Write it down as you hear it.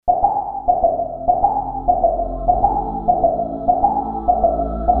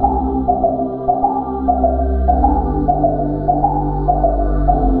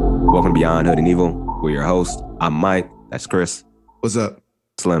Beyond Hood and Evil. We're your hosts. I'm Mike. That's Chris. What's up?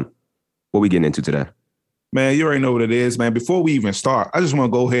 Slim. What we getting into today? Man, you already know what it is, man. Before we even start, I just want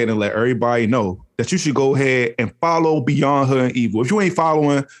to go ahead and let everybody know that you should go ahead and follow Beyond Hood and Evil. If you ain't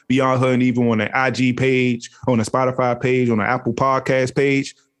following Beyond Hood and Evil on the IG page, on the Spotify page, on the Apple Podcast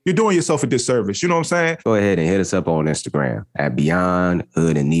page, you're doing yourself a disservice. You know what I'm saying? Go ahead and hit us up on Instagram at Beyond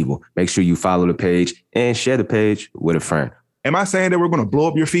Hood and Evil. Make sure you follow the page and share the page with a friend. Am I saying that we're going to blow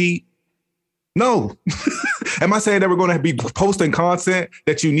up your feed? No. Am I saying that we're going to be posting content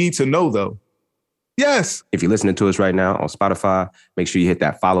that you need to know, though? Yes. If you're listening to us right now on Spotify, make sure you hit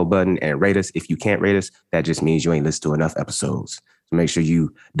that follow button and rate us. If you can't rate us, that just means you ain't listened to enough episodes. So make sure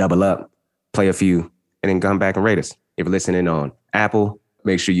you double up, play a few, and then come back and rate us. If you're listening on Apple,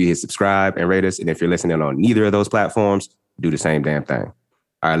 make sure you hit subscribe and rate us. And if you're listening on neither of those platforms, do the same damn thing.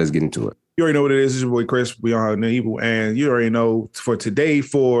 All right, let's get into it. You already know what it is. It's your boy Chris, Beyond the Evil. And you already know for today,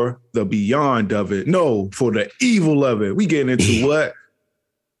 for the beyond of it, no, for the evil of it, we getting into what?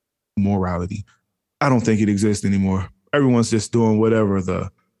 Morality. I don't think it exists anymore. Everyone's just doing whatever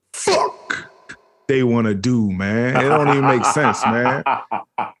the fuck they want to do, man. It don't even make sense, man.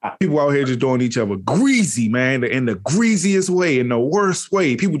 People out here just doing each other greasy, man, in the greasiest way, in the worst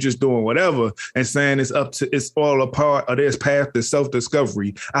way. People just doing whatever and saying it's all a part of this path to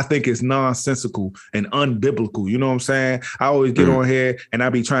self-discovery. I think it's nonsensical and unbiblical. You know what I'm saying? I always get on here and I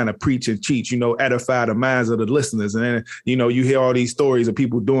be trying to preach and teach, edify the minds of the listeners. And then, you hear all these stories of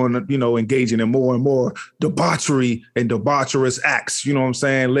people doing, engaging in more and more debauchery and debaucherous acts. You know what I'm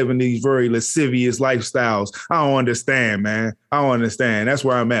saying? Living these very lascivious lifestyles. I don't understand, man. I don't understand. That's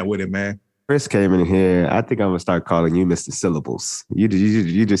where I'm at with it, man. Chris came in here. I think I'm going to start calling you Mr. Syllables. You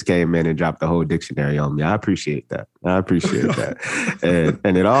just came in and dropped the whole dictionary on me. I appreciate that.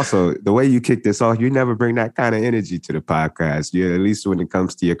 And it also, the way you kick this off, you never bring that kind of energy to the podcast. At least when it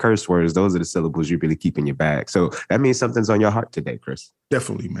comes to your curse words, those are the syllables you really keep in your bag. So that means something's on your heart today, Chris.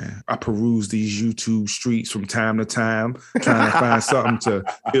 Definitely, man. I peruse these YouTube streets from time to time, trying to find something to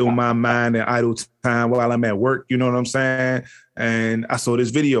fill my mind and idle time while I'm at work. You know what I'm saying? And I saw this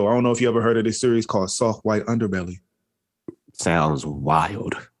video. I don't know if you ever heard of this series called Soft White Underbelly. Sounds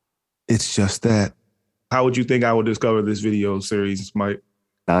wild. It's just that. How would you think I would discover this video series, Mike?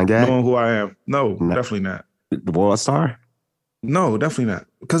 Non-gag? Knowing who I am? No, definitely not. The World Star? No, definitely not.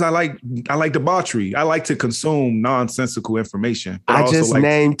 Because I like debauchery. I like to consume nonsensical information. I just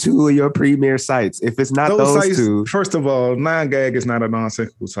named two of your premier sites. If it's not those sites, two. First of all, Non-Gag is not a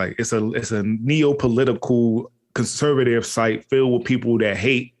nonsensical site. It's a neo-political conservative site filled with people that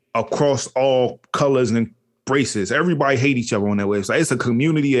hate across all colors and races. Everybody hate each other on that website. It's a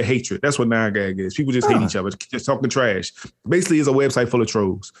community of hatred. That's what Non-Gag is. People just hate each other, just talking trash. Basically, it's a website full of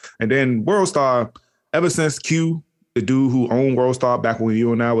trolls. And then World Star, ever since Q, the dude who owned World Star back when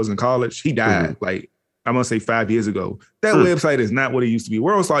you and I was in college, he died I'm going to say 5 years ago. That website is not what it used to be.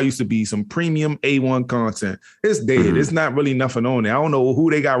 World Star used to be some premium A1 content. It's dead. It's not really nothing on there. I don't know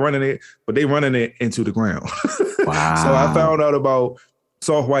who they got running it, but they running it into the ground. Wow. So I found out about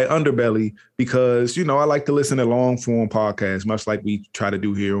Soft White Underbelly because, I like to listen to long form podcasts, much like we try to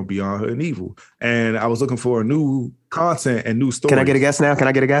do here on Beyond Hood and Evil. And I was looking for new content and new stories. Can I get a guess now?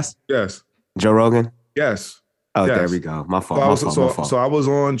 Yes. Joe Rogan? Yes. Oh, yes. There we go. My fault. So I was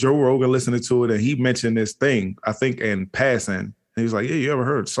on Joe Rogan listening to it, and he mentioned this thing, I think in passing. And he was like, yeah, you ever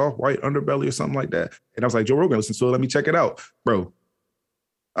heard Soft White Underbelly or something like that? And I was like, Joe Rogan, listen to it. Let me check it out. Bro,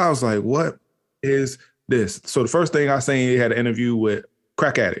 I was like, what is this? So the first thing I seen, he had an interview with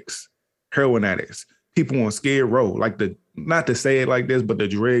crack addicts, heroin addicts, people on Skid Row, not to say it like this, but the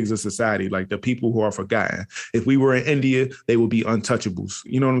dregs of society, like the people who are forgotten. If we were in India, they would be untouchables.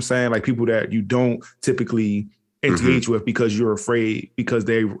 You know what I'm saying? Like people that you don't typically engage with because you're afraid, because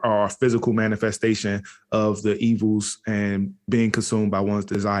they are a physical manifestation of the evils and being consumed by one's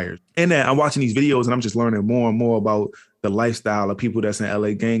desires. And then I'm watching these videos and I'm just learning more and more about the lifestyle of people that's in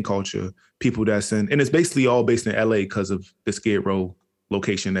LA gang culture, people that's in, and it's basically all based in LA because of the Skid Row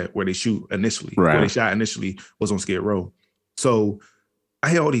location where they shoot initially, where they shot initially was on Skid Row. So I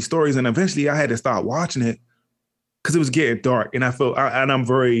hear all these stories and eventually I had to start watching it because it was getting dark, and I'm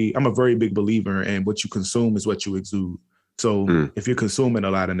a very big believer in what you consume is what you exude. So if you're consuming a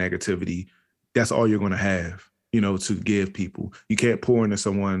lot of negativity, that's all you're going to have, to give people. You can't pour into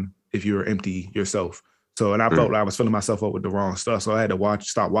someone if you're empty yourself. So, and I felt like I was filling myself up with the wrong stuff. So I had to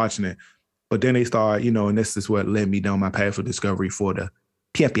stop watching it. But then they started, and this is what led me down my path of discovery for the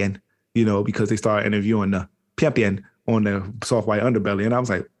Pimpin, because they started interviewing the Pimpin on the Soft White Underbelly. And I was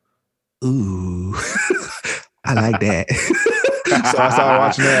like, ooh, I like that. I started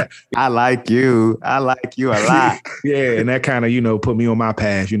watching that. I like you a lot. Yeah, and that kind of, put me on my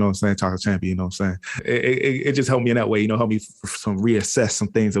path, you know what I'm saying? Chocolate Champion, you know what I'm saying? It just helped me in that way, helped me reassess some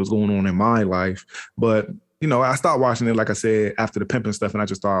things that was going on in my life. But, I stopped watching it, like I said, after the pimping stuff, and I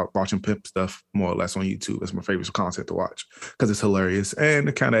just started watching pimp stuff more or less on YouTube. That's my favorite content to watch because it's hilarious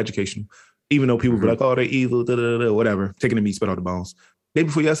and kind of educational. Even though people be like, oh, they're evil, whatever, taking the meat, spit out the bones. Day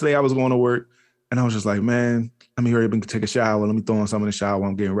before yesterday, I was going to work, and I was just like, man, let me hurry up and take a shower. Let me throw on some in the shower while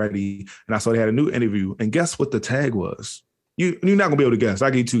I'm getting ready. And I saw they had a new interview. And guess what the tag was? You're not going to be able to guess. I'll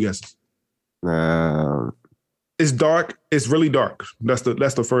give you 2 guesses. It's dark. It's really dark. That's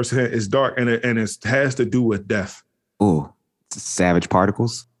the first hint. It's dark, and it has to do with death. Oh, Savage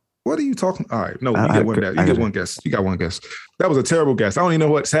Particles? What are you talking? All right. No, you get one guess. You get one guess. You got one guess. That was a terrible guess. I don't even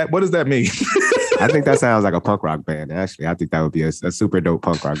know what does that mean? I think that sounds like a punk rock band, actually. I think that would be a super dope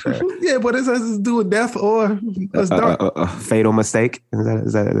punk rock band. Yeah, but it has to do with death or a fatal mistake.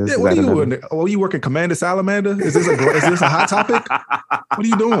 Is that what are you doing? Oh, you working Commander Salamander? Is this a hot topic? What are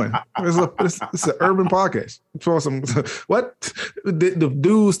you doing? It's an urban podcast. What? The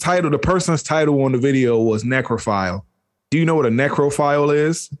dude's title, the person's title on the video was Necrophile. Do you know what a necrophile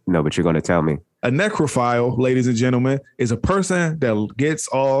is? No, but you're going to tell me. A necrophile, ladies and gentlemen, is a person that gets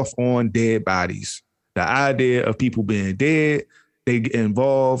off on dead bodies. The idea of people being dead, they get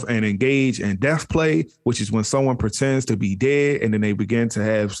involved and engage in death play, which is when someone pretends to be dead and then they begin to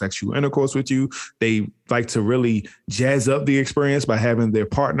have sexual intercourse with you. They like to really jazz up the experience by having their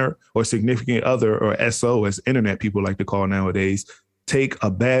partner or significant other, or SO, as internet people like to call nowadays, take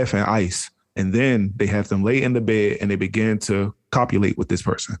a bath in ice. And then they have them lay in the bed and they begin to copulate with this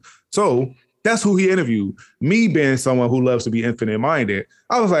person. So that's who he interviewed. Me being someone who loves to be infinite minded,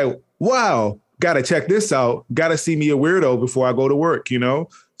 I was like, wow, got to check this out. Got to see me a weirdo before I go to work,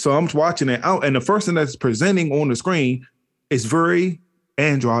 So I'm watching it out. And the first thing that's presenting on the screen is very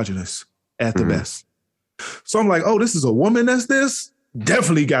androgynous at the best. So I'm like, oh, this is a woman that's this?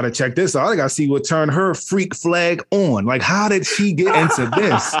 Definitely got to check this out. I got to see what turned her freak flag on. Like, how did she get into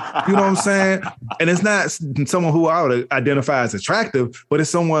this? You know what I'm saying? And it's not someone who I would identify as attractive, but it's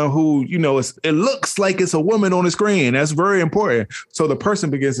someone who, it looks like it's a woman on the screen. That's very important. So the person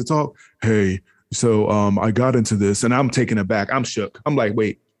begins to talk. Hey, so I got into this, and I'm taken aback. I'm shook. I'm like,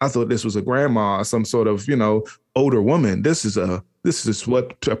 wait, I thought this was a grandma, some sort of, older woman. This is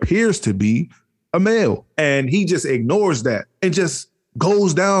what appears to be a male. And he just ignores that and just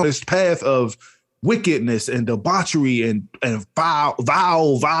goes down this path of wickedness and debauchery and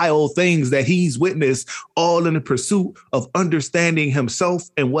vile things that he's witnessed, all in the pursuit of understanding himself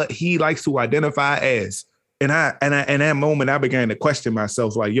and what he likes to identify as. And in that moment, I began to question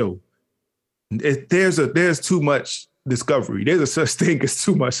myself, like, yo, there's too much discovery. There's a such thing as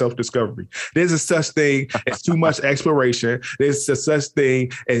too much self-discovery. There's a such thing as too much exploration. There's a such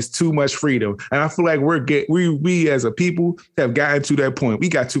thing as too much freedom. And I feel like we as a people have gotten to that point. We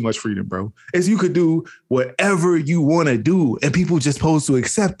got too much freedom, bro. As you could do whatever you want to do and people just supposed to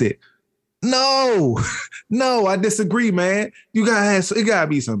accept it. No, I disagree, man. It gotta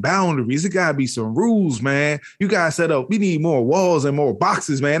be some boundaries. It gotta be some rules, man. You gotta set up. We need more walls and more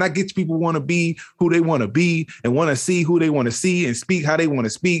boxes, man. I get people want to be who they want to be and want to see who they want to see and speak how they want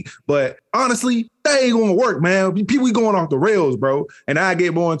to speak. But honestly, that ain't gonna work, man. We going off the rails, bro. And I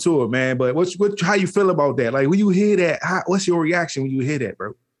get more into it, man. But how you feel about that? Like when you hear that, what's your reaction when you hear that,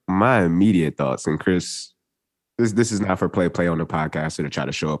 bro? My immediate thoughts, and Chris, This is not for play on the podcast or to try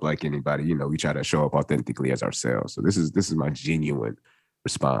to show up like anybody. We try to show up authentically as ourselves. So this is my genuine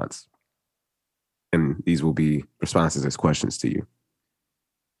response. And these will be responses as questions to you.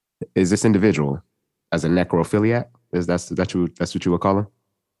 Is this individual as a necrophiliac? That's what you would call him?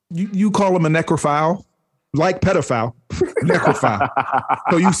 You call him a necrophile, like pedophile, necrophile.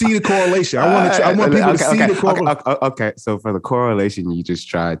 So you see the correlation. I want people to see the correlation. Okay, so for the correlation, you just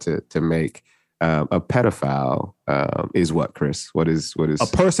tried to make. A pedophile is what, Chris? What is a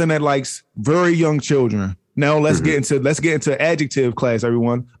person that likes very young children? Now let's get into adjective class,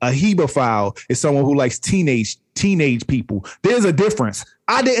 everyone. A hebephile is someone who likes teenage people. There's a difference.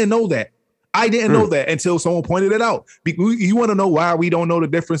 I didn't know that. Know that until someone pointed it out. You want to know why we don't know the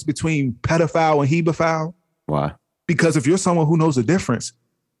difference between pedophile and hebephile? Why? Because if you're someone who knows the difference,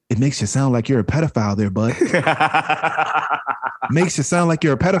 it makes you sound like you're a pedophile there, bud. Makes you sound like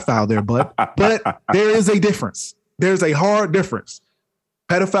you're a pedophile there, bud. But there is a difference. There's a hard difference.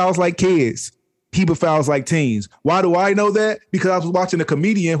 Pedophiles like kids. Hebephiles like teens. Why do I know that? Because I was watching a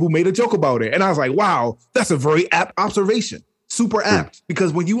comedian who made a joke about it. And I was like, wow, that's a very apt observation. Super apt.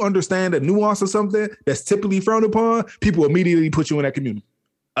 Because when you understand the nuance of something that's typically frowned upon, people immediately put you in that community.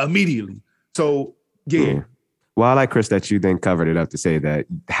 Immediately. So, yeah. Well, I like, Chris, that you then covered it up to say that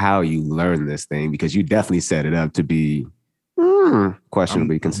how you learn this thing, because you definitely set it up to be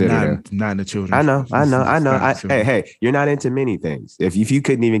questionably considered. Not in the children. I know. Hey, you're not into many things. If you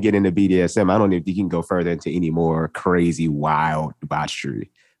couldn't even get into BDSM, I don't know if you can go further into any more crazy, wild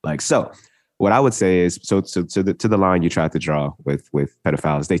debauchery. Like, so what I would say is, so to the line you tried to draw with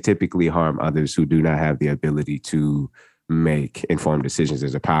pedophiles, they typically harm others who do not have the ability to make informed decisions.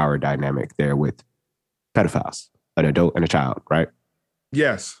 There's a power dynamic there with pedophiles, an adult and a child, right?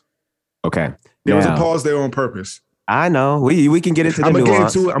 Yes. Okay. There was a pause there on purpose. I know. We can get into the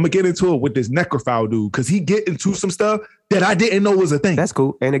nuance. I'm gonna get into it with this necrophile dude because he get into some stuff that I didn't know was a thing. That's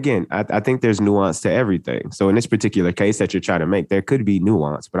cool. And again, I think there's nuance to everything. So in this particular case that you're trying to make, there could be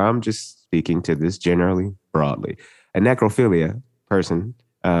nuance, but I'm just speaking to this generally, broadly. A necrophilia person,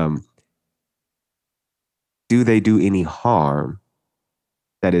 do they do any harm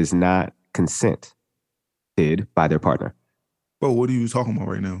that is not consented by their partner? Bro, what are you talking about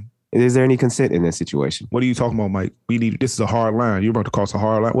right now? Is there any consent in this situation? What are you talking about, Mike? This is a hard line. You're about to cross a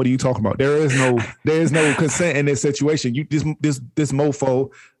hard line. What are you talking about? There is no consent in this situation. This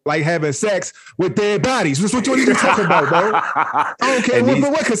mofo like having sex with dead bodies. What are you talking about, bro? I don't care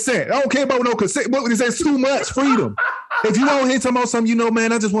what consent. I don't care about no consent. There's too much freedom. If you out here talking about something,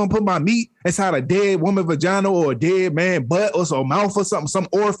 man, I just want to put my meat inside a dead woman vagina or a dead man butt or some mouth or something, some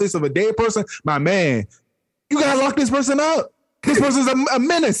orifice of a dead person, my man, you gotta lock this person up. This person's a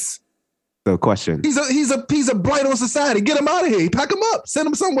menace. The question. He's a blight on society. Get him out of here. Pack him up. Send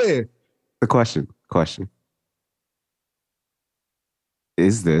him somewhere. The question.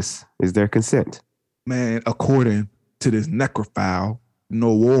 Is there consent? Man, according to this necrophile,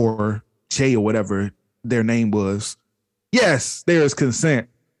 Noor, Che or whatever their name was, yes, there is consent.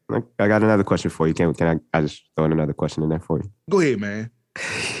 I got another question for you. Can I just throw in another question in there for you? Go ahead, man.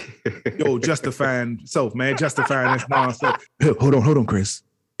 Yo, justifying self, man. Justifying this nonsense. Hold on, Chris.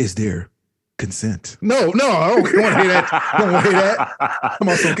 Is there consent? No, I don't want to hear that. Don't want to hear that. Come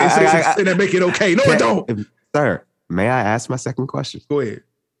on, and then make it okay. No, I don't. Sir, may I ask my second question? Go ahead.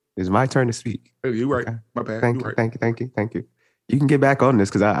 It's my turn to speak. You're right. Okay. My bad. Thank you. You can get back on this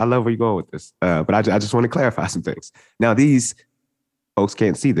because I love where you're going with this. But I just want to clarify some things. Now, these folks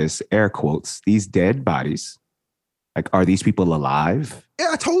can't see this, air quotes, these dead bodies. Like, are these people alive?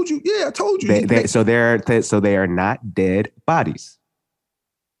 Yeah, I told you. So they are not dead bodies.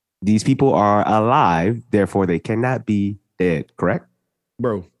 These people are alive, therefore they cannot be dead. Correct,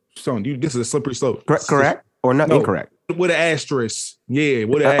 bro? Son, this is a slippery slope. Correct or not? No, incorrect? With an asterisk. Yeah,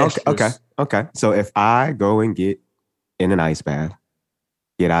 with an asterisk. Okay. So if I go and get in an ice bath,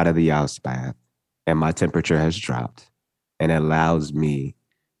 get out of the ice bath, and my temperature has dropped, and it allows me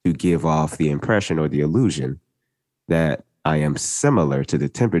to give off the impression or the illusion that I am similar to the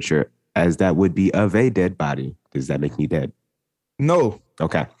temperature as that would be of a dead body, does that make me dead? No.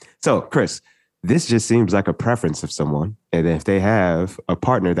 Okay. So, Chris, this just seems like a preference of someone. And if they have a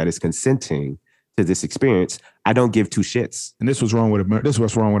partner that is consenting to this experience, I don't give two shits. And this was wrong with America. This is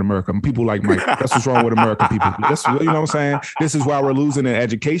what's wrong with America. People like Mike. That's what's wrong with American people. You know what I'm saying? This is why we're losing in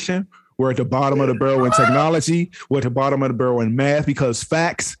education. We're at the bottom of the barrel in technology. We're at the bottom of the barrel in math because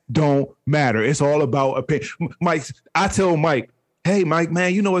facts don't matter. It's all about opinion. Mike, I tell Mike, hey, Mike,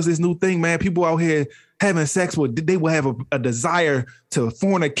 man, it's this new thing, man. People out here having sex they will have a desire to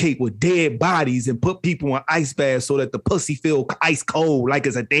fornicate with dead bodies and put people in ice baths so that the pussy feel ice cold like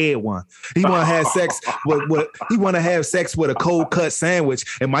it's a dead one. He want to have sex with a cold cut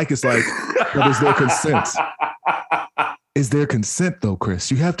sandwich. And Mike is like, but is there consent? Is there consent though,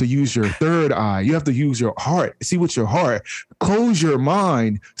 Chris? You have to use your third eye. You have to use your heart. See with your heart. Close your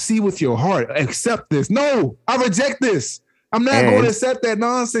mind. See with your heart. Accept this. No, I reject this. I'm not going to accept that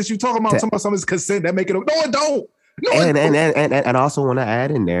nonsense. You talking about somebody's consent that make it. No, it don't. No, and I also want to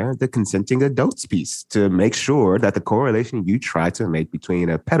add in there the consenting adults piece to make sure that the correlation you try to make between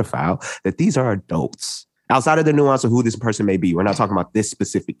a pedophile, that these are adults. Outside of the nuance of who this person may be, we're not talking about this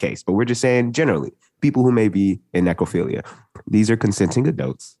specific case, but we're just saying generally, people who may be in necrophilia. These are consenting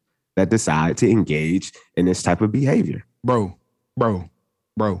adults that decide to engage in this type of behavior. Bro.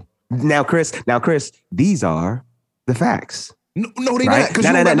 Now, Chris, these are the facts. No, they not. Because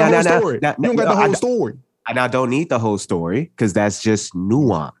you don't got the whole story. You don't got the whole story. And I don't need the whole story because that's just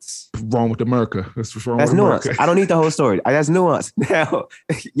nuance. Wrong with America. That's what's wrong with nuance. America. I don't need the whole story. That's nuance. Now,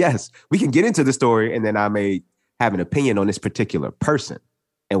 yes, we can get into the story and then I may have an opinion on this particular person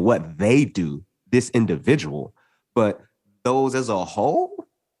and what they do, this individual. But those as a whole,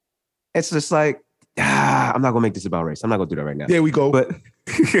 it's just like, I'm not gonna make this about race. I'm not gonna do that right now. There we go. But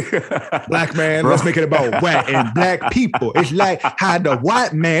black man, let's make it about white and black people. It's like how the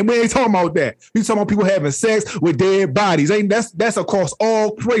white man, we ain't talking about that. We talking about people having sex with dead bodies. That's across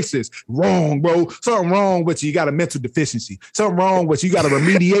all races. Wrong, bro. Something wrong with you. You got a mental deficiency. Something wrong with you. You got a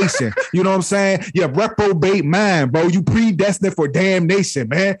remediation. You know what I'm saying? You have reprobate mind, bro. You predestined for damnation,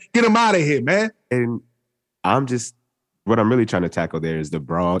 man. Get them out of here, man. And what I'm really trying to tackle there is the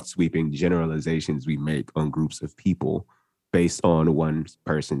broad sweeping generalizations we make on groups of people based on one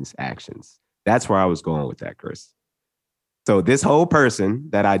person's actions. That's where I was going with that, Chris. So this whole person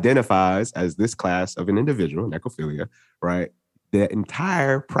that identifies as this class of an individual, necrophilia, right? The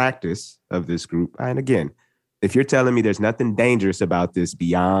entire practice of this group, and again, if you're telling me there's nothing dangerous about this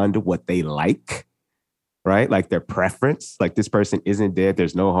beyond what they like, right? Like their preference, like this person isn't dead,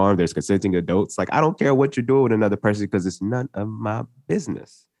 there's no harm, there's consenting adults. Like, I don't care what you're doing with another person because it's none of my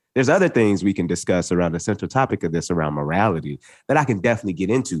business. There's other things we can discuss around the central topic of this, around morality, that I can definitely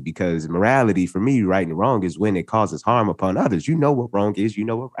get into, because morality for me, right and wrong, is when it causes harm upon others. You know what wrong is, you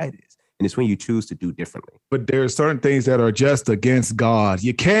know what right is. And it's when you choose to do differently. But there are certain things that are just against God.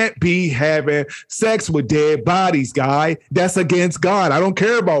 You can't be having sex with dead bodies, guy. That's against God. I don't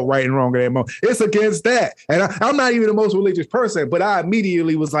care about right and wrong anymore. It's against that. And I'm not even the most religious person, but I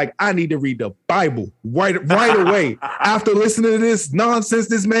immediately was like, I need to read the Bible right away. After listening to this nonsense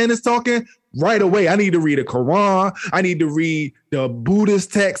this man is talking, right away, I need to read a Quran. I need to read the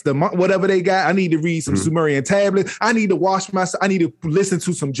Buddhist text, whatever they got. I need to read some Sumerian tablets. I need to wash myself. I need to listen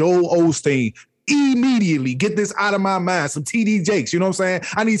to some Joel Osteen. Immediately get this out of my mind. Some TD Jakes, you know what I'm saying?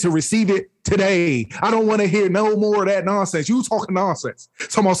 I need to receive it today. I don't want to hear no more of that nonsense. You talking nonsense.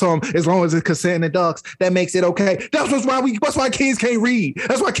 Some as long as it's consenting adults, that makes it okay. That's why kids can't read.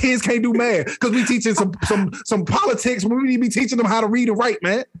 That's why kids can't do math. Because we teaching some politics when we need to be teaching them how to read and write,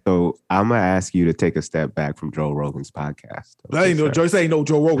 man. So I'm gonna ask you to take a step back from Joe Rogan's podcast. That ain't no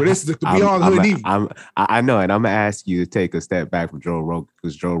Joe Rogan. This is the Beyond Good and Evil. I know, and I'm gonna ask you to take a step back from Joe Rogan,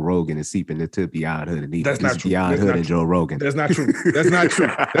 because Joe Rogan is seeping into Beyond Hood and Evil. That's not true. Beyond Hood and Joe Rogan. That's not true. That's not true.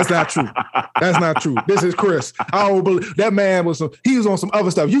 That's not true. That's not true. This is Chris. I don't believe that man was on some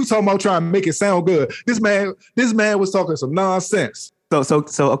other stuff. You talking about trying to make it sound good. This man was talking some nonsense. So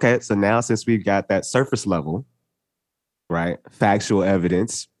okay. So now, since we've got that surface level, right, factual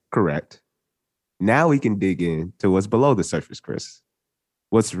evidence, correct. Now we can dig into what's below the surface, Chris.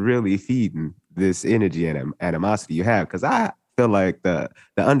 What's really feeding this energy and animosity you have? Because I feel like the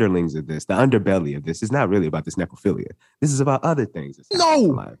underlings of this, the underbelly of this, is not really about this necrophilia. This is about other things.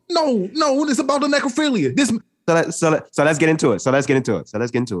 No. It's about the necrophilia. So let's get into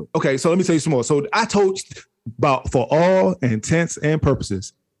it. Okay, so let me tell you some more. So I told about, for all intents and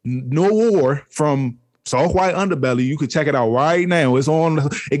purposes, No War from Soft White Underbelly. You can check it out right now. It's on.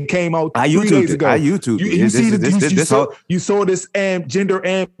 It came out 3 days ago. You saw this gender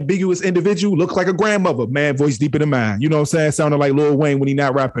ambiguous individual look like a grandmother. Man, voice deeper than mine. You know what I'm saying? Sounded like Lil Wayne when he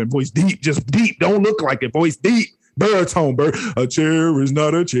not rapping. Voice deep, just deep. Don't look like it. Voice deep. Baritone, a chair is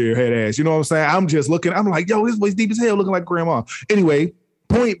not a chair, head ass. You know what I'm saying? I'm just looking. I'm like, yo, his voice deep as hell, looking like grandma. Anyway,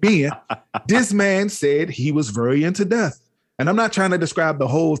 point being, this man said he was very into death. And I'm not trying to describe the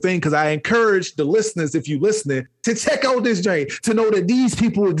whole thing, because I encourage the listeners, if you listening, to check out this joint, to know that these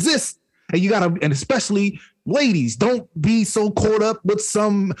people exist. And you gotta, and especially ladies, don't be so caught up with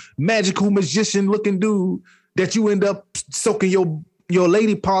some magical magician looking dude that you end up soaking your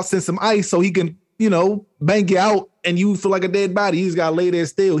lady parts in some ice so he can, bang you out and you feel like a dead body. He's got to lay there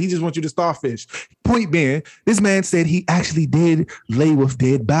still. He just wants you to starfish. Point being, this man said he actually did lay with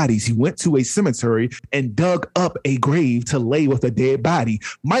dead bodies. He went to a cemetery and dug up a grave to lay with a dead body.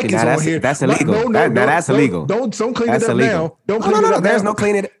 Mike is on here. That's illegal. That's illegal. Don't clean it up now. Don't clean it up. There's no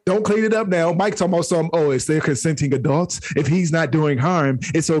cleaning it. Don't clean it up now. Mike talking about some, it's their consenting adults. If he's not doing harm,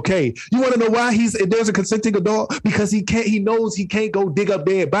 it's okay. You want to know why there's a consenting adult? Because he knows he can't go dig up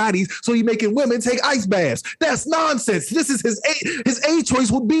dead bodies, so he's making women take ice baths. That's nonsense. This is his A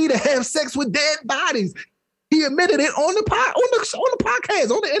choice would be to have sex with dead bodies. He admitted it on the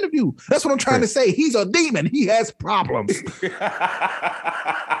podcast, on the interview. That's what I'm trying to say. He's a demon. He has problems.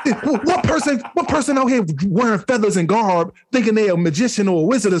 What person out here wearing feathers and garb, thinking they're a magician or a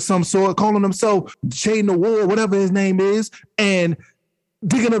wizard of some sort, calling themselves Shade No War, whatever his name is, and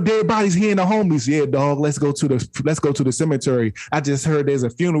digging up dead bodies here in the homies? Yeah, dog. Let's go to the cemetery. I just heard there's a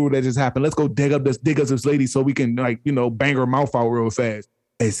funeral that just happened. Let's go dig up this lady so we can bang her mouth out real fast.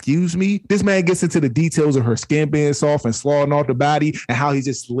 Excuse me? This man gets into the details of her skin being soft and slaughtering off the body and how he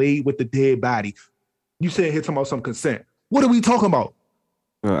just laid with the dead body. You said here talking about some consent. What are we talking about?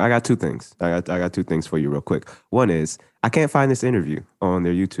 I got two things. I got two things for you real quick. One is I can't find this interview on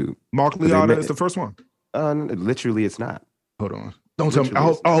their YouTube. Mark Liotta is the first one. Literally, it's not. Hold on. Don't tell me.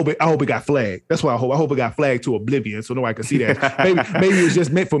 I hope it got flagged. That's what I hope. I hope it got flagged to oblivion so nobody can see that. maybe it was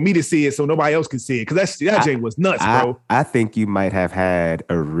just meant for me to see it so nobody else can see it. Because that Jane was nuts, bro. I think you might have had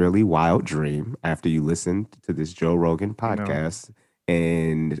a really wild dream after you listened to this Joe Rogan podcast. No.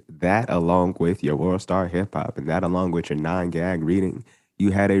 And that, along with your World Star Hip Hop, and that, along with your 9gag reading,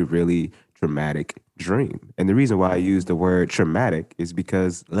 you had a really traumatic dream. And the reason why I use the word traumatic is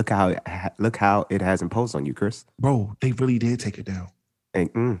because look how it has imposed on you, Chris. Bro, they really did take it down.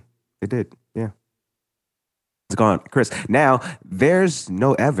 And it did, yeah. It's gone, Chris. Now there's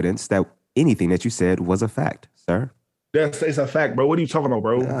no evidence that anything that you said was a fact, sir. It's a fact, bro. What are you talking about,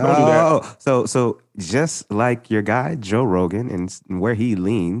 bro? Don't do that. So just like your guy Joe Rogan and where he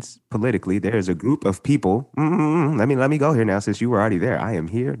leans politically, there's a group of people. Let me go here now. Since you were already there, I am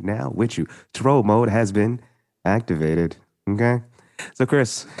here now with you. Troll mode has been activated. Okay, so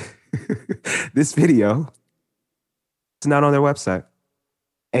Chris, this video, it's not on their website,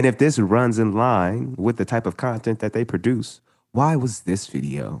 and if this runs in line with the type of content that they produce, why was this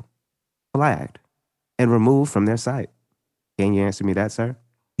video flagged and removed from their site? Can you answer me that, sir?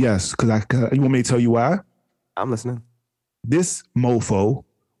 Yes, because you want me to tell you why? I'm listening. This mofo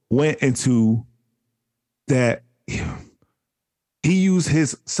went into that. He used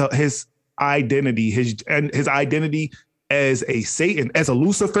his identity, his identity as a Satan, as a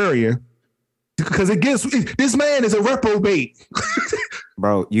Luciferian, because this man is a reprobate.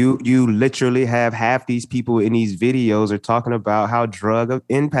 Bro, you literally have half these people in these videos are talking about how drug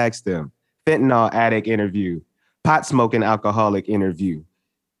impacts them. Fentanyl addict interview. Pot smoking alcoholic interview.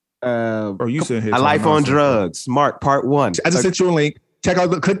 You said A Life on Drugs, Mark, part 1. I just sent you a link.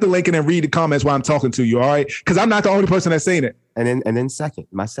 Click the link and then read the comments while I'm talking to you. All right, because I'm not the only person that's saying it. And then second,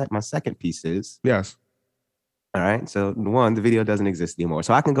 my second piece is yes. All right. So one, the video doesn't exist anymore.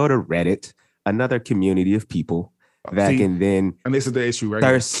 So I can go to Reddit, another community of people that can then and this is the issue,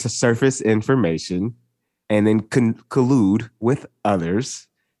 right? Surface information and then collude with others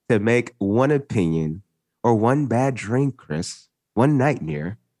to make one opinion or one bad dream, Chris, one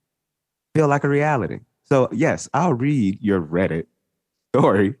nightmare, feel like a reality. So yes, I'll read your Reddit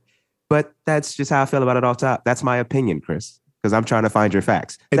story, but that's just how I feel about it off top. That's my opinion, Chris, because I'm trying to find your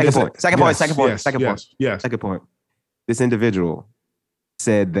facts. Second point. This individual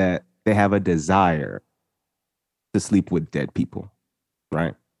said that they have a desire to sleep with dead people,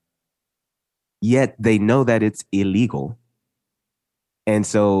 right? Yet they know that it's illegal. And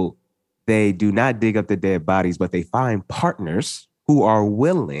so they do not dig up the dead bodies, but they find partners who are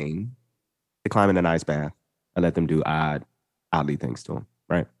willing to climb in an ice bath and let them do oddly things to them,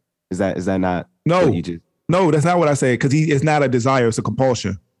 right? Is that not? No, no, that's not what I said. Because it's not a desire; it's a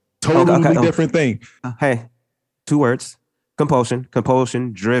compulsion. Totally different thing. Hey, 2 words: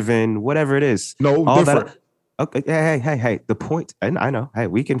 compulsion, driven, whatever it is. No, all different. Okay, hey. The point, and I know. Hey,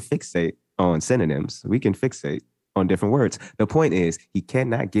 we can fixate on synonyms. We can fixate on different words. The point is he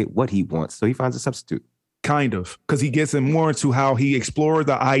cannot get what he wants, so he finds a substitute. Kind of, because he gets him more into how he explored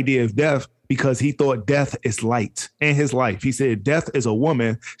the idea of death because he thought death is light in his life. He said death is a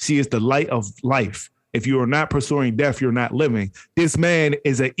woman. She is the light of life. If you are not pursuing death, you're not living. This man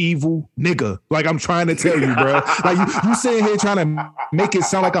is an evil nigga. Like I'm trying to tell you, bro. Like you sitting here trying to make it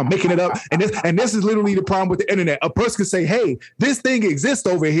sound like I'm making it up. And this is literally the problem with the internet. A person can say, hey, this thing exists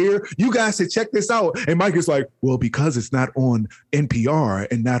over here. You guys should check this out. And Mike is like, well, because it's not on NPR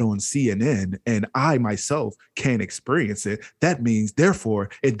and not on CNN, and I myself can't experience it, that means, therefore,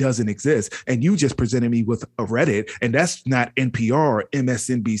 it doesn't exist. And you just presented me with a Reddit, and that's not NPR,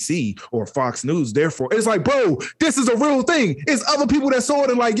 MSNBC, or Fox News. Therefore, it's like, bro, this is a real thing. It's other people that saw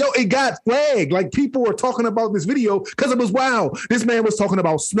it and like, yo, it got flagged. Like people were talking about this video because it was wow. This man was talking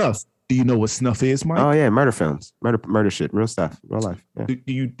about snuff. Do you know what snuff is, Mike? Oh yeah, murder films, murder shit, real stuff, real life. Yeah.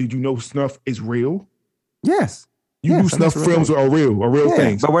 Did you know snuff is real? Yes. You knew snuff films are real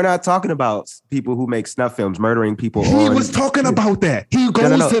things. But we're not talking about people who make snuff films murdering people. He was talking about that. He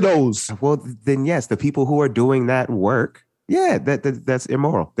goes to those. Well, then yes, the people who are doing that work, yeah, that's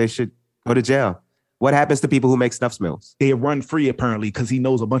immoral. They should go to jail. What happens to people who make snuff films? They run free, apparently, because he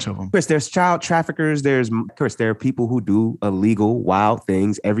knows a bunch of them. Chris, there's child traffickers. There are people who do illegal, wild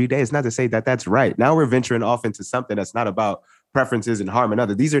things every day. It's not to say that that's right. Now we're venturing off into something that's not about preferences and harming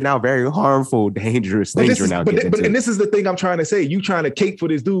others. These are now very harmful, dangerous things we're now getting into. And this is the thing I'm trying to say. You trying to cake for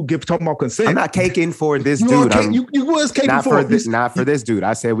this dude, talking about consent. I'm not caking for this dude. You was caking for this. Not for this dude.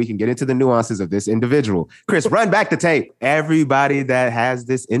 I said we can get into the nuances of this individual. Chris, run back the tape. Everybody that has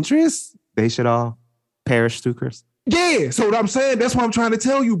this interest, they should all perish too, Chris. Yeah, so what I'm saying, that's what I'm trying to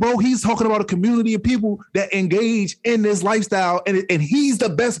tell you, bro. He's talking about a community of people that engage in this lifestyle, and he's the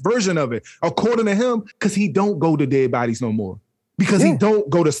best version of it, according to him, because he don't go to dead bodies no more, because he don't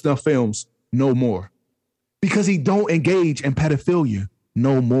go to snuff films no more, because he don't engage in pedophilia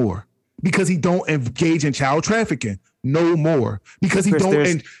no more, because he don't engage in child trafficking no more, because he don't,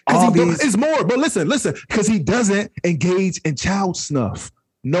 and it's more. But listen, because he doesn't engage in child snuff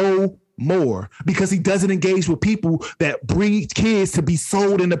no more, because he doesn't engage with people that breed kids to be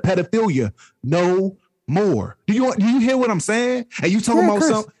sold into pedophilia no more. Do you hear what I'm saying? And you talking about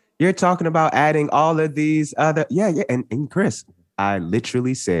something? You're talking about adding all of these other, and Chris, I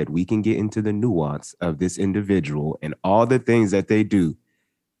literally said we can get into the nuance of this individual and all the things that they do.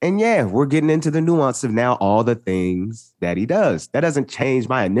 And yeah, we're getting into the nuance of now all the things that he does. That doesn't change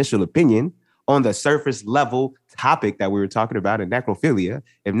my initial opinion on the surface level topic that we were talking about in necrophilia.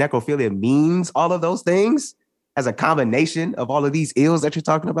 If necrophilia means all of those things as a combination of all of these ills that you're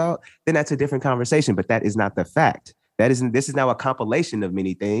talking about, then that's a different conversation. But that is not the fact. This is now a compilation of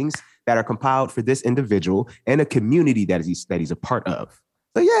many things that are compiled for this individual and a community that he's a part of.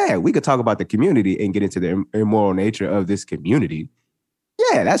 So yeah, we could talk about the community and get into the immoral nature of this community.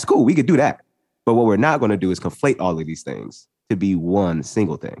 Yeah, that's cool. We could do that. But what we're not going to do is conflate all of these things to be one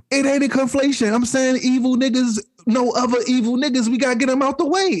single thing. It ain't a conflation. I'm saying evil niggas, no other evil niggas. We gotta get them out the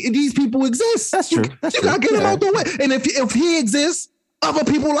way. These people exist. That's true. You gotta get them out the way. And if he exists, other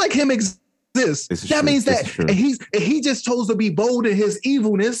people like him exist. That means that and he just chose to be bold in his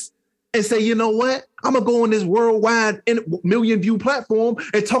evilness and say, you know what? I'm gonna go on this worldwide million view platform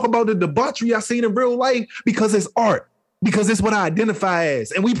and talk about the debauchery I seen in real life because it's art. Because it's what I identify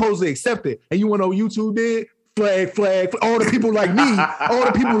as, and we supposed to accept it. And you want to know what YouTube did? Flag. All the people like me,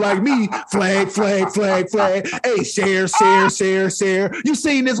 flag. Hey, share. You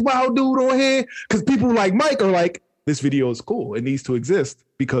seen this wild dude on here? Because people like Mike are like, this video is cool. It needs to exist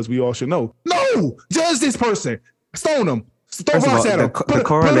because we all should know. No, judge this person. Stone him. Throw rocks at him. Put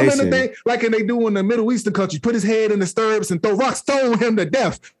him in the thing like they do in the Middle Eastern countries. Put his head in the stirrups and throw rocks. Stone him to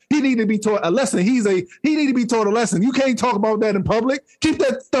death. He need to be taught a lesson. He need to be taught a lesson. You can't talk about that in public. Keep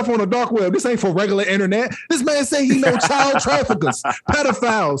that stuff on the dark web. This ain't for regular internet. This man say he know child traffickers,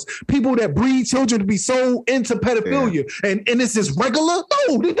 pedophiles, people that breed children to be sold into pedophilia. Yeah. And this is regular?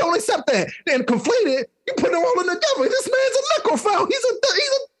 No, they don't accept that. Then conflate it. You put them all in together. This man's a necrophile. He's a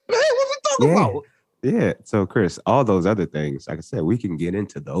man. What we talking about? Yeah. So Chris, all those other things, like I said, we can get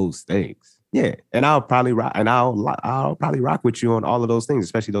into those things. Yeah, and I'll probably rock with you on all of those things,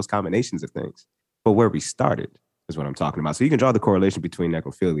 especially those combinations of things. But where we started is what I'm talking about. So you can draw the correlation between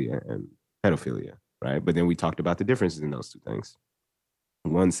necrophilia and pedophilia, right? But then we talked about the differences in those two things.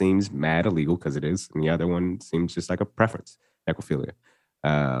 One seems mad illegal because it is, and the other one seems just like a preference, necrophilia.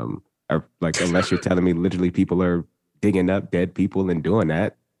 Or like, unless you're telling me literally people are digging up dead people and doing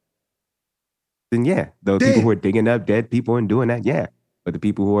that, then yeah, those people who are digging up dead people and doing that, yeah. But the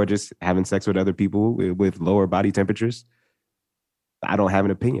people who are just having sex with other people with lower body temperatures, I don't have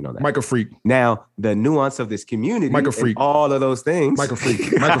an opinion on that. Mike a freak. Now, the nuance of this community, Mike a freak. All of those things. Mike a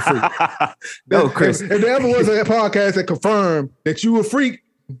freak. No, Chris. If there ever was a podcast that confirmed that you a freak,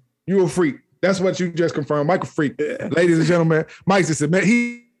 you a freak. That's what you just confirmed. Mike a freak. Yeah. Ladies and gentlemen, Mike just said, man,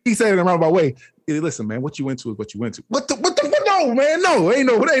 he said it in a roundabout way. Hey, listen, man, what you into is what you into. What the no, man, no. Ain't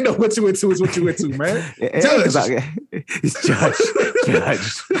no what you into is what you into, man.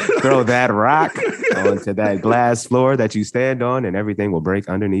 Judge. Throw that rock onto that glass floor that you stand on and everything will break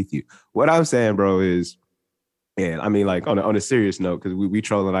underneath you. What I'm saying, bro, is, yeah, I mean, like on a serious note, because we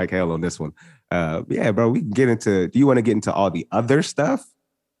trolling like hell on this one. Yeah, bro, we can get into, do you want to get into all the other stuff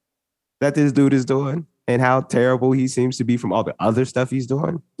that this dude is doing and how terrible he seems to be from all the other stuff he's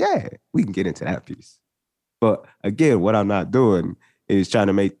doing? Yeah, we can get into that piece. But again, what I'm not doing is trying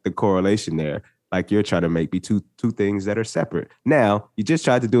to make the correlation there like you're trying to make be two things that are separate. Now, you just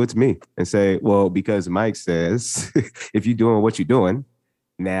tried to do it to me and say, well, because Mike says, if you're doing what you're doing,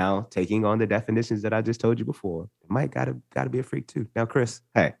 now taking on the definitions that I just told you before, Mike gotta be a freak too. Now, Chris,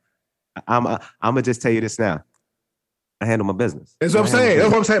 hey, I'm gonna just tell you this now. I handle my business. That's what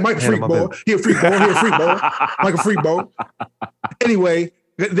I'm saying. Mike a freak, boy. He a freak, boy. Mike a freak, boy. Anyway,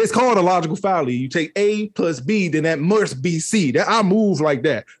 it's called a logical fallacy. You take A plus B, then that must be C. That I move like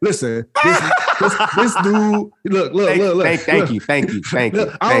that. Listen, this dude. Look. Thank you.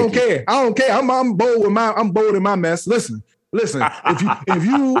 Look, I don't care. I'm bold in my mess. Listen. If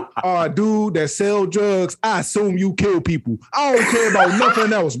you are a dude that sell drugs, I assume you kill people. I don't care about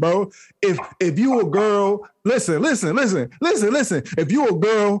nothing else, bro. If you a girl Listen. If you're a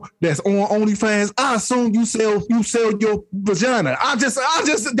girl that's on OnlyFans, I assume you sell your vagina. I just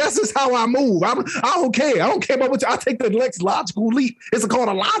that's just how I move. I don't care. I don't care about what I take the next logical leap. It's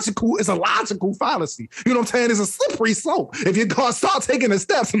a logical fallacy. You know what I'm saying? It's a slippery slope. If you start taking the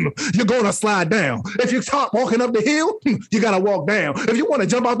steps, you're gonna slide down. If you start walking up the hill, you gotta walk down. If you want to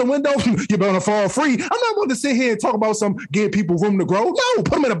jump out the window, you're gonna fall free. I'm not going to sit here and talk about giving people room to grow. No,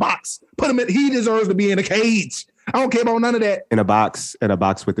 put him in a box. He deserves to be in a cage. I don't care about none of that. In a box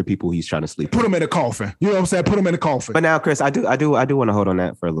with the people he's trying to sleep. Put him in a coffin. You know what I'm saying? Put him in a coffin. But now, Chris, I do want to hold on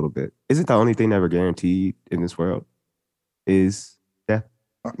that for a little bit. Isn't the only thing ever guaranteed in this world is death?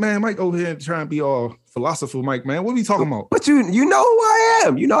 Man, Mike over here trying to be all philosophical, Mike, man. What are we talking about? But you know who I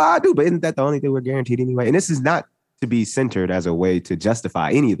am. You know how I do. But isn't that the only thing we're guaranteed anyway? And this is not to be centered as a way to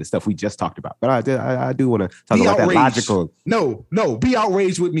justify any of the stuff we just talked about. But I do want to talk about that logical. No, be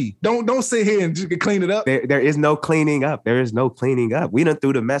outraged with me. Don't sit here and just clean it up. There is no cleaning up. There is no cleaning up. We done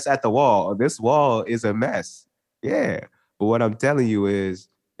threw the mess at the wall. This wall is a mess. Yeah. But what I'm telling you is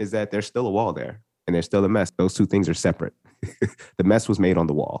that there's still a wall there and there's still a mess. Those two things are separate. The mess was made on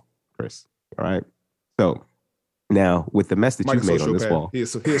the wall, Chris. All right. So now, with the mess that you've made on this wall.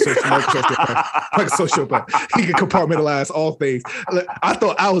 He's a sociopath. He can compartmentalize all things. I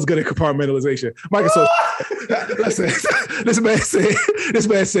thought I was good at compartmentalization. Listen, this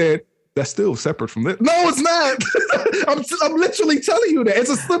man said, that's still separate from this. No, it's not. I'm literally telling you that. It's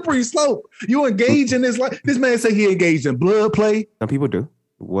a slippery slope. You engage in this life. This man said he engaged in blood play. Some people do.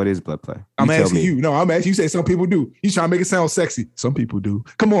 What is blood play? I'm asking you. No, I'm asking you. Say some people do. You trying to make it sound sexy. Some people do.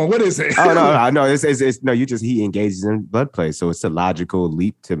 Come on, what is it? Oh no. It's no. He engages in blood play, so it's a logical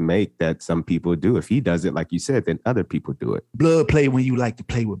leap to make that some people do. If he does it, like you said, then other people do it. Blood play when you like to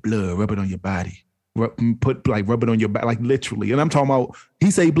play with blood, rub it on your body, rub it on your back, like literally. And I'm talking about.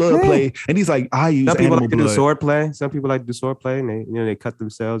 He say blood play, and he's like, I use. Some people like to blood. do sword play. Some people like to do sword play, and they cut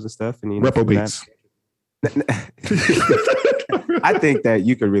themselves and stuff. And reprobates. I think that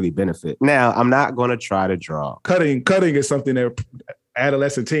you could really benefit. Now, I'm not going to try to draw. Cutting is something that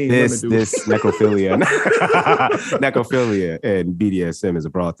adolescent teens this do. This necrophilia and BDSM is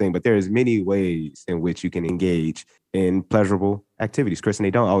a broad thing, but there's many ways in which you can engage in pleasurable activities, Chris, and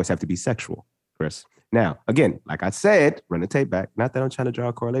they don't always have to be sexual, Chris. Now, again, like I said, run the tape back. Not that I'm trying to draw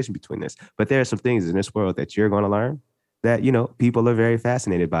a correlation between this, but there are some things in this world that you're going to learn that, people are very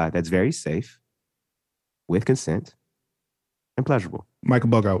fascinated by. That's very safe, with consent, and pleasurable. Michael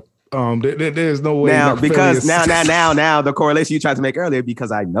bug out. There's no way. Now, because now the correlation you tried to make earlier,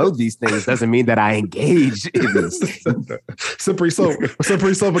 because I know these things doesn't mean that I engage in this. Slippery slope again.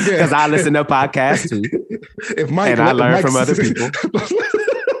 Because I listen to podcasts too. I learn from other people.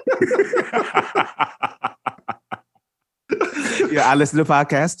 Yeah, I listen to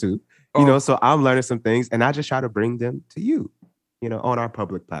podcasts too. So I'm learning some things, and I just try to bring them to you, on our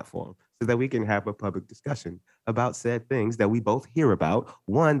public platform, so that we can have a public discussion about said things that we both hear about.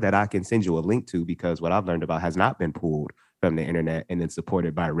 One that I can send you a link to, because what I've learned about has not been pulled from the internet and then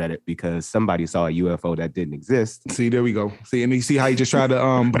supported by Reddit because somebody saw a UFO that didn't exist. See, there we go. See, and you see how you just tried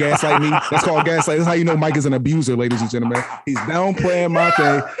to gaslight me? That's called gaslight. That's how you know Mike is an abuser, ladies and gentlemen. He's downplaying my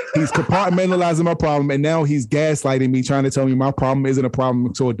thing. He's compartmentalizing my problem, and now he's gaslighting me, trying to tell me my problem isn't a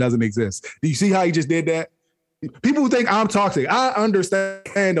problem, so it doesn't exist. Do you see how he just did that? People who think I'm toxic, I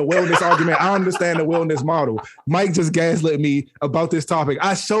understand the wellness argument. I understand the wellness model. Mike just gaslit me about this topic.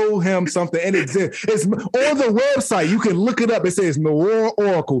 I showed him something, and it's on the website. You can look it up. It says Noir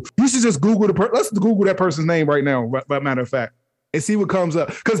Oracle. You should just Google let's Google that person's name right now, by matter of fact, and see what comes up.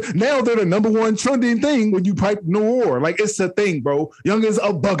 Because now they're the number one trending thing when you type Noir. Like, it's a thing, bro. Young is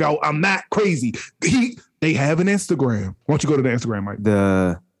a bug out. I'm not crazy. They have an Instagram. Why don't you go to the Instagram, Mike?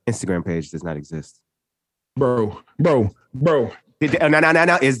 The Instagram page does not exist. Bro. No. Is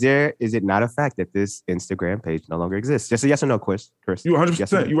it not a fact that this Instagram page no longer exists? Just a yes or no, Chris. You 100%.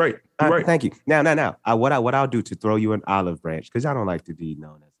 Yes, you're right. You're right. Thank you. Now. What I'll do to throw you an olive branch, because I don't like to be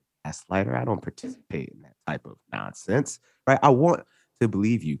known as a gaslighter. I don't participate in that type of nonsense. Right? I want to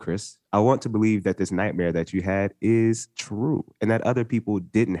believe you, Chris. I want to believe that this nightmare that you had is true, and that other people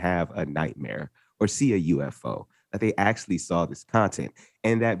didn't have a nightmare or see a UFO. That they actually saw this content,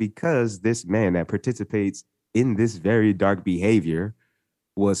 and that because this man that participates in this very dark behavior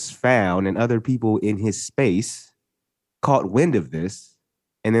was found and other people in his space caught wind of this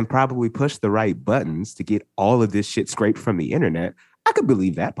and then probably pushed the right buttons to get all of this shit scraped from the internet, I could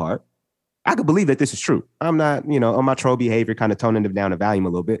believe that part. I could believe that this is true. I'm not, on my troll behavior, kind of toning down the volume a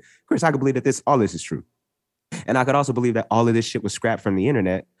little bit. Chris, I could believe that all this is true. And I could also believe that all of this shit was scrapped from the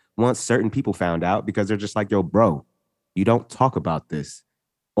internet once certain people found out, because they're just like, yo, bro, you don't talk about this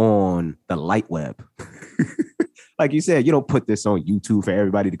on the light web. Like you said, you don't put this on YouTube for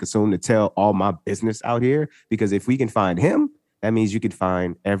everybody to consume to tell all my business out here. Because if we can find him, that means you can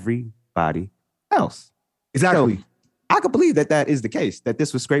find everybody else. Exactly. So I could believe that that is the case, that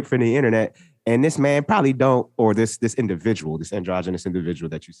this was scraped from the internet. And this man probably don't, or this individual, this androgynous individual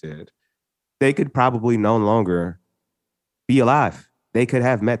that you said, they could probably no longer be alive. They could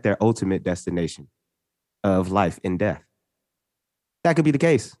have met their ultimate destination of life and death. That could be the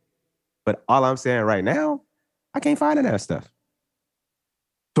case. But all I'm saying right now, I can't find any of that stuff.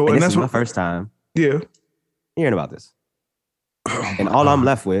 So, and and this that's is my what, first time yeah. hearing about this. Oh and all I'm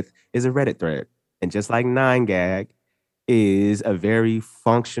left with is a Reddit thread. And just like 9gag is a very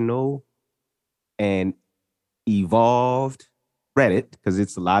functional and evolved Reddit, because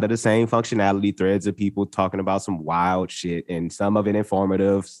it's a lot of the same functionality, threads of people talking about some wild shit, and some of it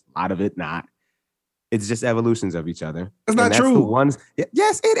informative, a lot of it not. It's just evolutions of each other. That's not and true. The ones,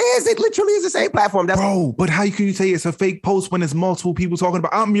 yes, it is. It literally is the same platform. That's bro, but how can you say it's a fake post when it's multiple people talking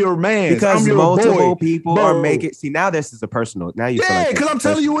about I'm your man? Because I'm your multiple boy. people Bro. are making. See, now this is a personal. Now you feel Yeah, like because I'm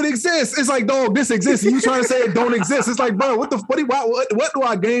telling you it exists. It's like, dog, this exists. And you trying to say it don't exist. It's like, bro, what do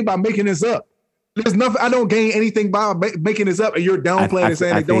I gain by making this up? There's nothing. I don't gain anything by making this up, and you're downplaying and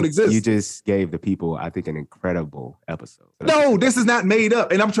saying it don't exist. You just gave the people, I think, an incredible episode. No, this is not made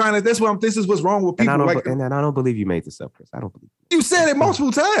up, and I'm trying to. This is what's wrong with people. And I don't believe you made this up, Chris. I don't believe you said it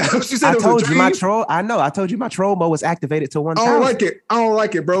multiple times. You said I it was told a you dream. my troll. I know. I told you my troll mode was activated to 1,000. I don't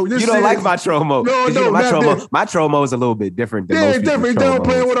like it, bro. You don't like my troll mode. No, my troll mode is a little bit different than most people's different. troll Don't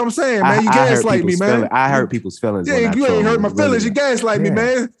play modes. what I'm saying, man. You gaslight me, man. I hurt people's feelings. Yeah, you ain't hurt my feelings. You gaslight me,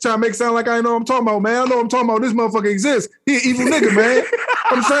 man. Trying to make it sound like I ain't know what I'm talking about, man. I know what I'm talking about. This motherfucker exists. He an evil nigga, man.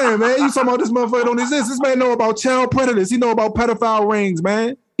 I'm saying, man. You talking about this motherfucker don't exist. This man know about child predators. He know about pedophile rings,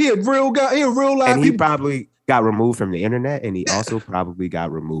 man. He a real guy. He a real life. And he probably got removed from the internet, and he also probably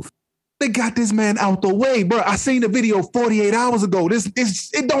got removed. They got this man out the way, bro. I seen the video 48 hours ago.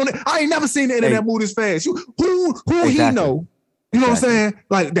 I ain't never seen the internet move this fast. Who exactly. He know? You know what I'm saying?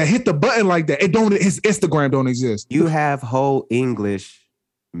 Like that hit the button like that. His Instagram don't exist. You have whole English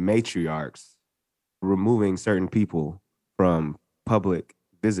matriarchs removing certain people from public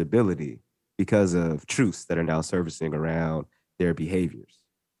visibility because of truths that are now surfacing around their behaviors.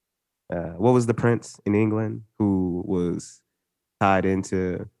 What was the prince in England who was tied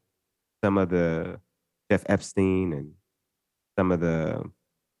into some of the Jeff Epstein and some of the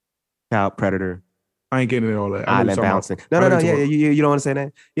child predator? I ain't getting into all that. Island bouncing. No. Yeah, you don't want to say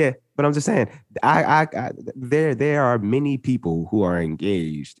that? Yeah, but I'm just saying, there are many people who are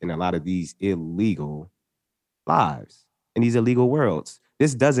engaged in a lot of these illegal lives in these illegal worlds.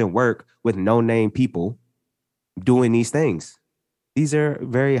 This doesn't work with no-name people doing these things. These are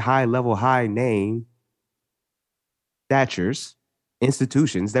very high-level, high-name statures,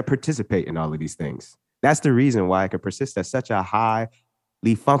 institutions that participate in all of these things. That's the reason why it can persist at such a highly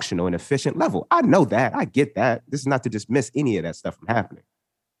functional and efficient level. I know that. I get that. This is not to dismiss any of that stuff from happening.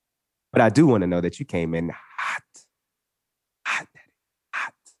 But I do want to know that you came in hot.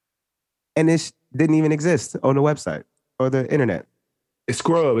 And this didn't even exist on the website or the internet. It's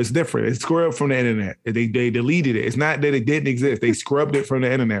scrubbed. It's different. It's scrubbed from the internet. They deleted it. It's not that it didn't exist. They scrubbed it from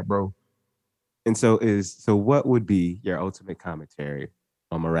the internet, bro. And so what would be your ultimate commentary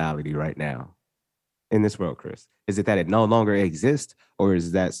on morality right now in this world, Chris? Is it that it no longer exists, or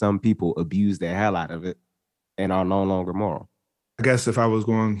is that some people abuse the hell out of it and are no longer moral? I guess if I was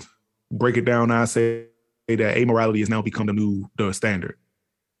going to break it down, I'd say that amorality has now become the standard.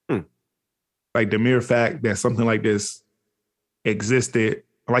 Like the mere fact that something like this existed,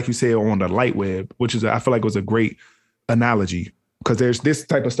 like you said, on the light web, which is, I feel like was a great analogy, because there's this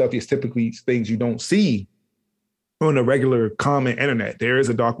type of stuff is typically things you don't see on the regular common internet. There is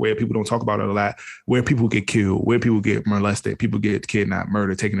a dark web. People don't talk about it a lot, where people get killed, where people get molested, people get kidnapped,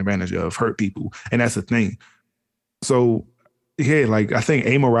 murdered, taken advantage of, hurt people. And that's the thing. So yeah, like I think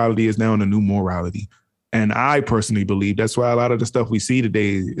amorality is now the new morality. And I personally believe that's why a lot of the stuff we see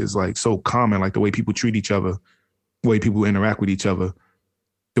today is like so common, like the way people treat each other, the way people interact with each other,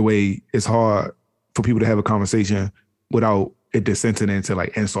 the way it's hard for people to have a conversation without it descending into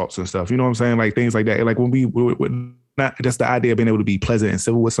like insults and stuff. You know what I'm saying? Like things like that. Like when we're not, just the idea of being able to be pleasant and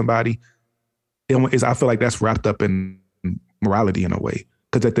civil with somebody. I feel like that's wrapped up in morality in a way.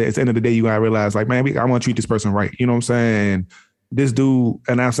 Because at the end of the day, you gotta realize like, man, I want to treat this person right. You know what I'm saying? This dude,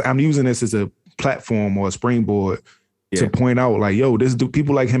 and I'm using this as a platform or a springboard to point out like, yo, this dude,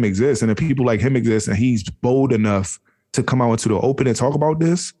 people like him exist. And if people like him exist and he's bold enough to come out into the open and talk about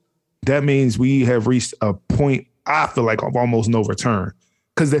this, that means we have reached a point, I feel like, of almost no return.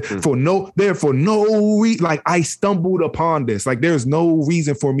 Because for no reason, like I stumbled upon this. Like there's no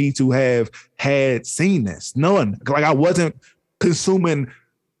reason for me to have had seen this. None. Like I wasn't consuming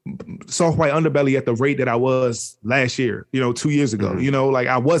soft white underbelly at the rate that I was last year, 2 years ago. Like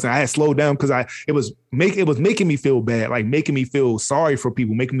I wasn't. I had slowed down because it was making me feel bad, like making me feel sorry for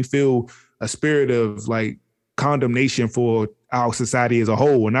people, making me feel a spirit of like condemnation for our society as a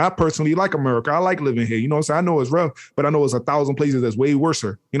whole. And I personally like America. I like living here. So I know it's rough, but I know it's 1,000 places that's way worse.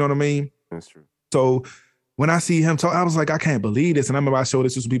 You know what I mean? That's true. So when I see him talk, I was like, I can't believe this. And I remember I showed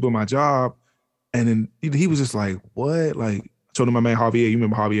this to some people in my job, and then he was just like, what? Like, I showed him my man Javier. You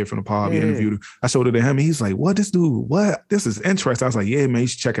remember Javier from the pod? We interviewed him. I showed it to him, and he's like, what? This dude, what? This is interesting. I was like, yeah, man, you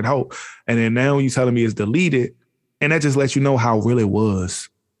should check it out. And then now you telling me it's deleted, and that just lets you know how real it was.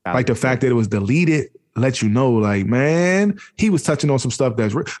 Like the fact that it was deleted let you know, like, man, he was touching on some stuff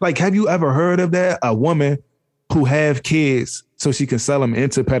that's like, have you ever heard of that? A woman who have kids so she can sell them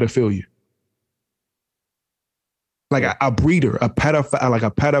into pedophilia. Like a breeder, a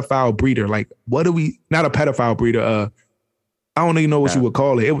pedophile breeder. Like, what do we, not a pedophile breeder, I don't even know what you would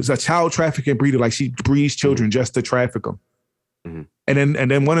call it. It was a child trafficking breeder. Like she breeds children just to traffic them. And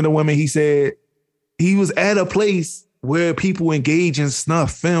then one of the women, he said he was at a place where people engage in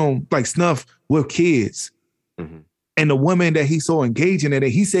snuff with kids. And the woman that he saw engaging in it,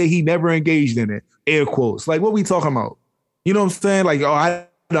 he said he never engaged in it. Air quotes. Like, what we talking about? You know what I'm saying? Like, oh,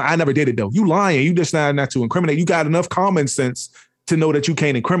 I never did it though. You lying. You just not to incriminate. You got enough common sense to know that you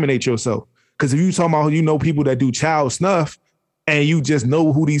can't incriminate yourself. Because if you talking about, people that do child snuff and you just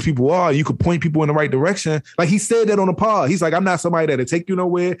know who these people are, you could point people in the right direction. Like he said that on the pod. He's like, I'm not somebody that'll take you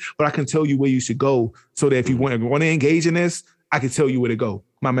nowhere, but I can tell you where you should go so that if you want to engage in this, I can tell you where to go.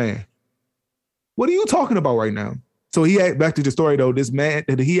 My man, what are you talking about right now? So back to the story though, this man,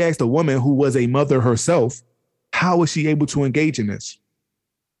 he asked a woman who was a mother herself, how was she able to engage in this?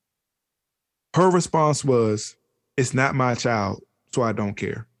 Her response was, it's not my child, so I don't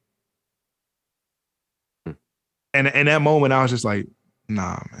care. And in that moment, I was just like,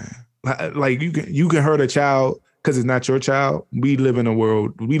 nah, man. Like you can hurt a child because it's not your child. We live in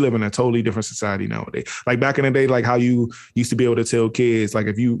a totally different society nowadays. Like back in the day, like how you used to be able to tell kids, like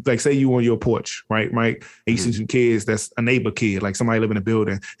if you, like say you on your porch, right? And you see some kids that's a neighbor kid, like somebody live in a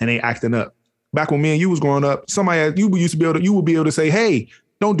building and they acting up. Back when me and you was growing up, you would be able to say, hey,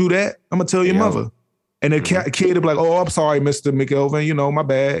 don't do that. I'm gonna tell your mother. And the kid would be like, oh, I'm sorry, Mr. McElvin. My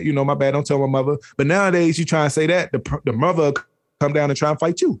bad. My bad. Don't tell my mother. But nowadays, you try and say that, the mother come down and try and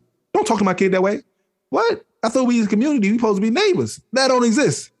fight you. Don't talk to my kid that way. What? I thought we as a community, we supposed to be neighbors. That don't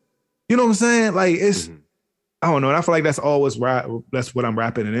exist. You know what I'm saying? Like, it's, I don't know. And I feel like that's always right. That's what I'm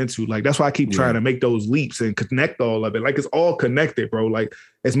wrapping it into. Like, that's why I keep trying to make those leaps and connect all of it. Like, it's all connected, bro. Like,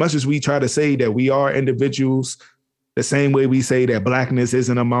 as much as we try to say that we are individuals, the same way we say that blackness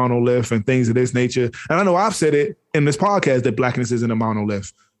isn't a monolith and things of this nature. And I know I've said it in this podcast that blackness isn't a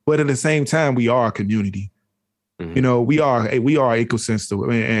monolith, but at the same time, we are a community. We are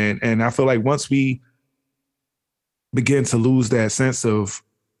ecosystem. And I feel like once we begin to lose that sense of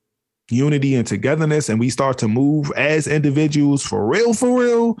unity and togetherness and we start to move as individuals for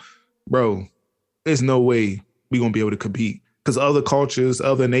real, bro, there's no way we're going to be able to compete because other cultures,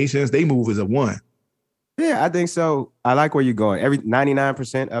 other nations, they move as a one. Yeah, I think so. I like where you're going.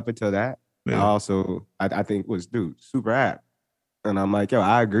 99% up until that. Yeah. Also, I think was super apt. And I'm like, yo,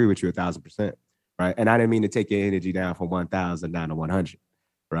 I agree with you 1,000%. Right. And I didn't mean to take your energy down from 1,000 down to 100.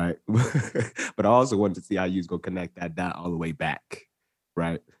 Right. But I also wanted to see how you was going to connect that dot all the way back.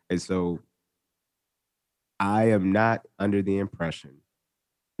 Right. And so I am not under the impression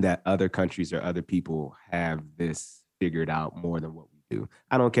that other countries or other people have this figured out more than what we do.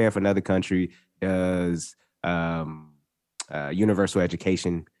 I don't care if another country does universal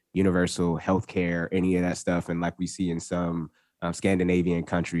education, universal healthcare, any of that stuff. And like we see in some Scandinavian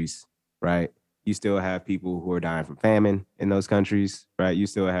countries, right? You still have people who are dying from famine in those countries, right? You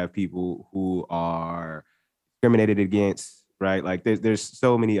still have people who are discriminated against, right? Like there's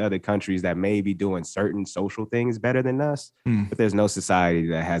so many other countries that may be doing certain social things better than us, but there's no society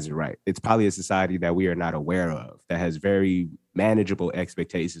that has it right. It's probably a society that we are not aware of that has very manageable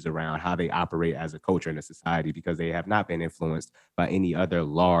expectations around how they operate as a culture in a society because they have not been influenced by any other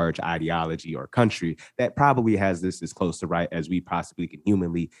large ideology or country that probably has this as close to right as we possibly can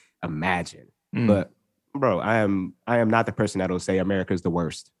humanly imagine. But bro, I am not the person that'll say America's the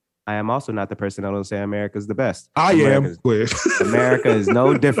worst. I am also not the person that'll say America's the best. America is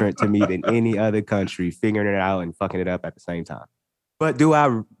no different to me than any other country figuring it out and fucking it up at the same time. But do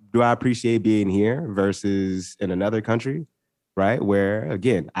I appreciate being here versus in another country? right? Where,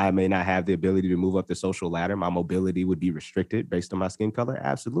 again, I may not have the ability to move up the social ladder. My mobility would be restricted based on my skin color.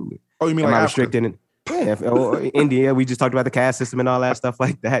 Absolutely. Oh, you mean Am like I Africa? restricted in India? We just talked about the caste system and all that stuff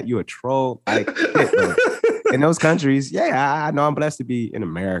like that. You a troll. Like, shit, bro. In those countries, yeah, I know I'm blessed to be in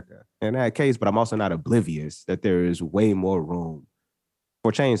America in that case, but I'm also not oblivious that there is way more room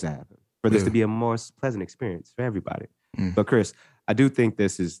for change to happen, for this to be a more pleasant experience for everybody. But Chris, I do think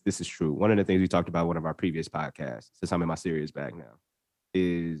this is true. One of the things we talked about in one of our previous podcasts, since I'm in my serious bag now,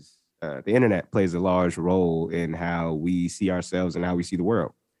 is the internet plays a large role in how we see ourselves and how we see the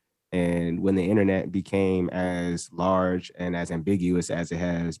world. And when the internet became as large and as ambiguous as it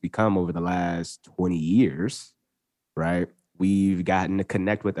has become over the last 20 years, right, we've gotten to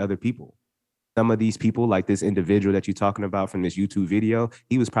connect with other people. Some of these people, like this individual that you're talking about from this YouTube video,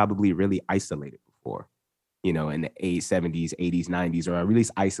 he was probably really isolated before, in the 70s, 80s, 90s, or at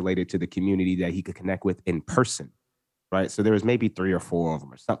least isolated to the community that he could connect with in person, right? So there was maybe 3 or 4 of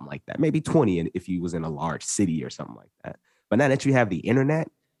them or something like that, maybe 20 if he was in a large city or something like that. But now that you have the internet,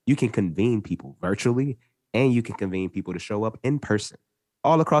 you can convene people virtually and you can convene people to show up in person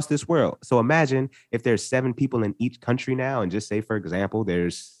all across this world. So imagine if there's 7 people in each country now, and just say, for example,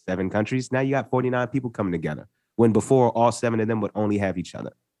 there's 7 countries. Now you got 49 people coming together, when before all 7 of them would only have each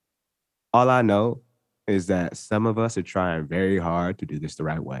other. All I know is that some of us are trying very hard to do this the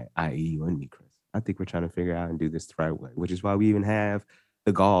right way, i.e. you and me, Chris. I think we're trying to figure out and do this the right way, which is why we even have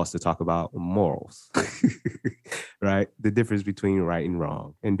the galls to talk about morals, right? The difference between right and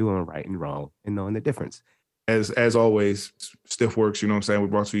wrong, and doing right and wrong and knowing the difference. As always, Stiffworks, you know what I'm saying? We're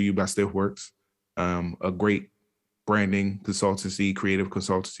brought to you by Stiffworks, a great branding consultancy, creative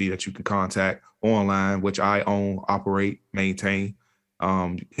consultancy that you can contact online, which I own, operate, maintain.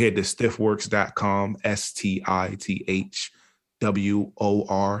 Head to stiffworks.com,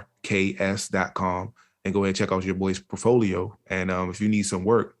 STITHWORKS.com, and go ahead and check out your boy's portfolio. And if you need some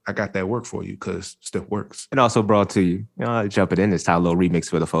work, I got that work for you, because Stiff Works. And also brought to you, jumping in this time, little remix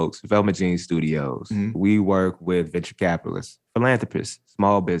for the folks, Velma Jean Studios. Mm-hmm. We work with venture capitalists, philanthropists,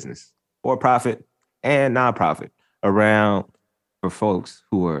 small business, for profit and nonprofit, around for folks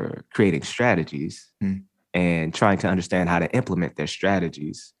who are creating strategies and trying to understand how to implement their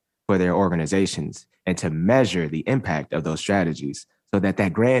strategies for their organizations and to measure the impact of those strategies so that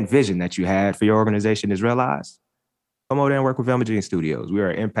grand vision that you had for your organization is realized. Come over there and work with Velma Jean Studios. We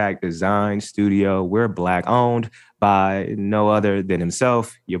are an impact design studio. We're Black owned by no other than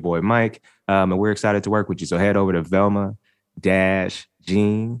himself, your boy Mike. And we're excited to work with you. So head over to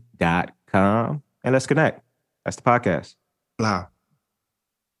velma-jean.com and let's connect. That's the podcast. Blah.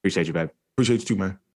 Appreciate you, babe. Appreciate you too, man.